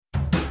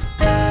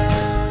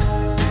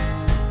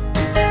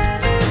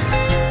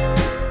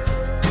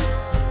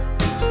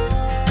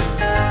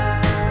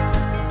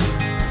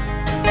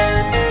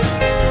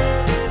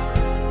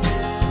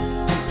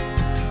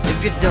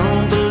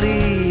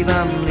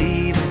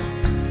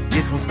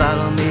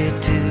follow me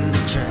to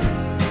the train,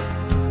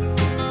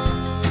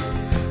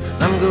 'cause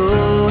I'm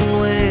going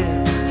where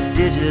a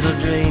digital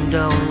dream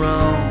don't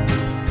roam.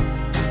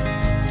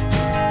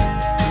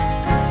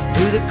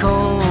 Through the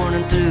corn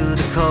and through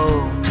the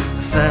cold,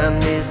 find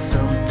me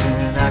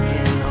something I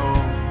can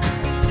hold,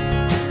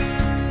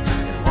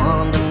 and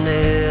wander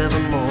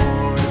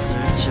nevermore in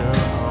search of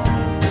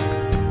home.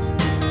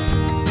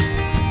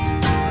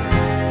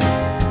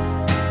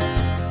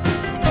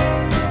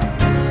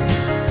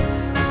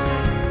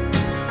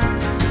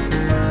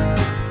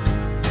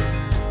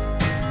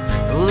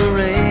 Oh, the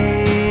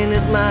rain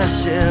is my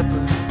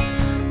shepherd,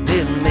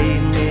 it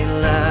made me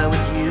lie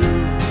with you.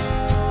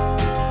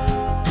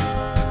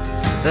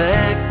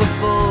 Back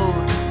before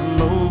the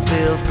moon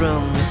fell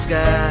from the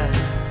sky,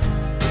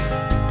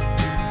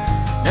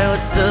 now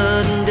it's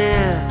sudden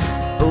death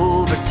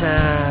over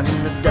time in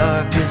the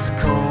darkest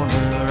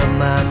corner of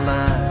my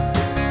mind.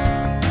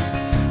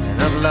 And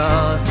I've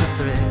lost the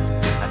thread,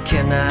 I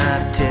cannot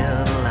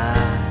tell a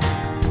lie.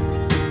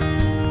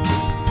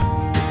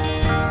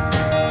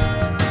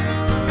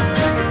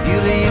 If you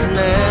leave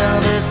now,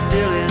 there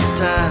still is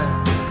time.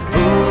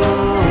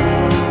 Oh,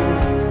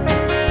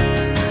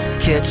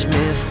 catch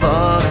me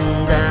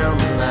falling down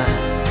the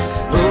line.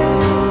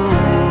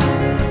 Oh,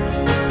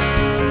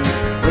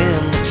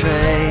 when the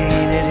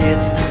train it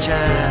hits the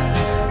chime.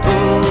 Oh,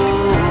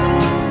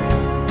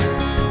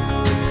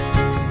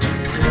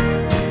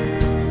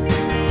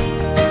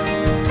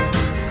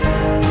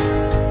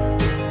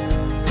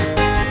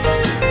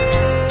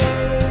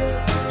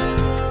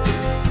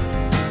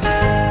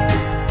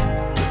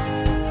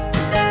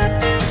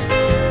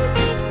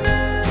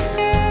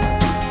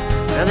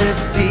 now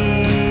there's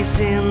peace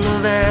in the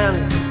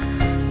valley,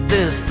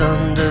 there's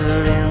thunder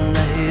in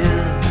the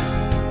hills.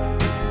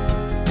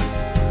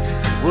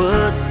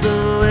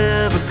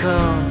 Whatsoever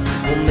comes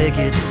will make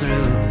it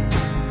through.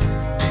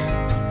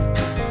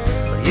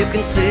 Well, you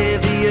can save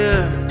the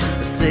earth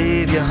or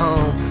save your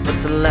home, but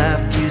the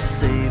life you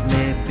save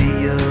may be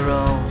your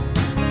own.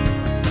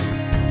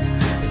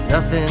 There's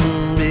nothing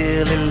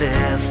really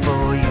left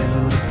for you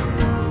to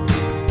prove.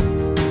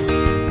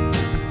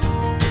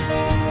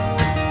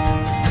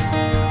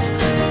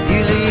 If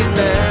you leave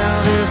now,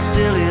 there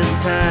still is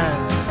time.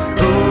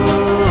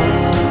 Oh,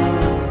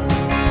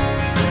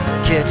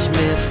 catch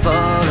me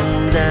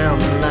falling down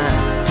the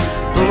line.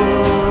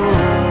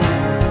 Oh,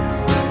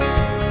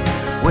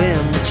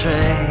 when the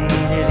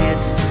train it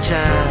hits the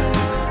chime.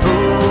 Oh,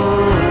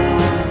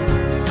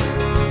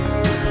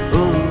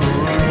 oh.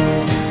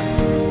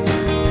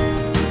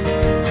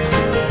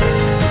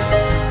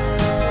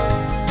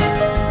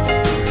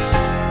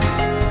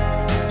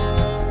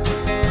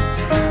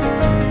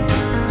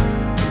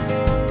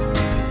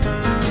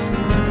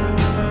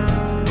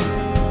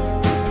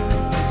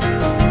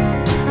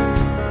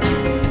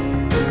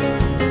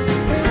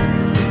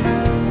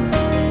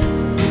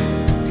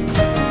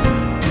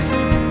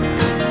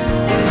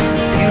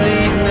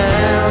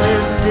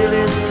 Still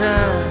is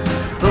time.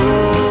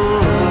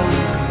 Oh,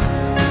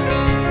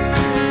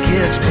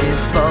 catch me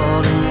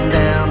falling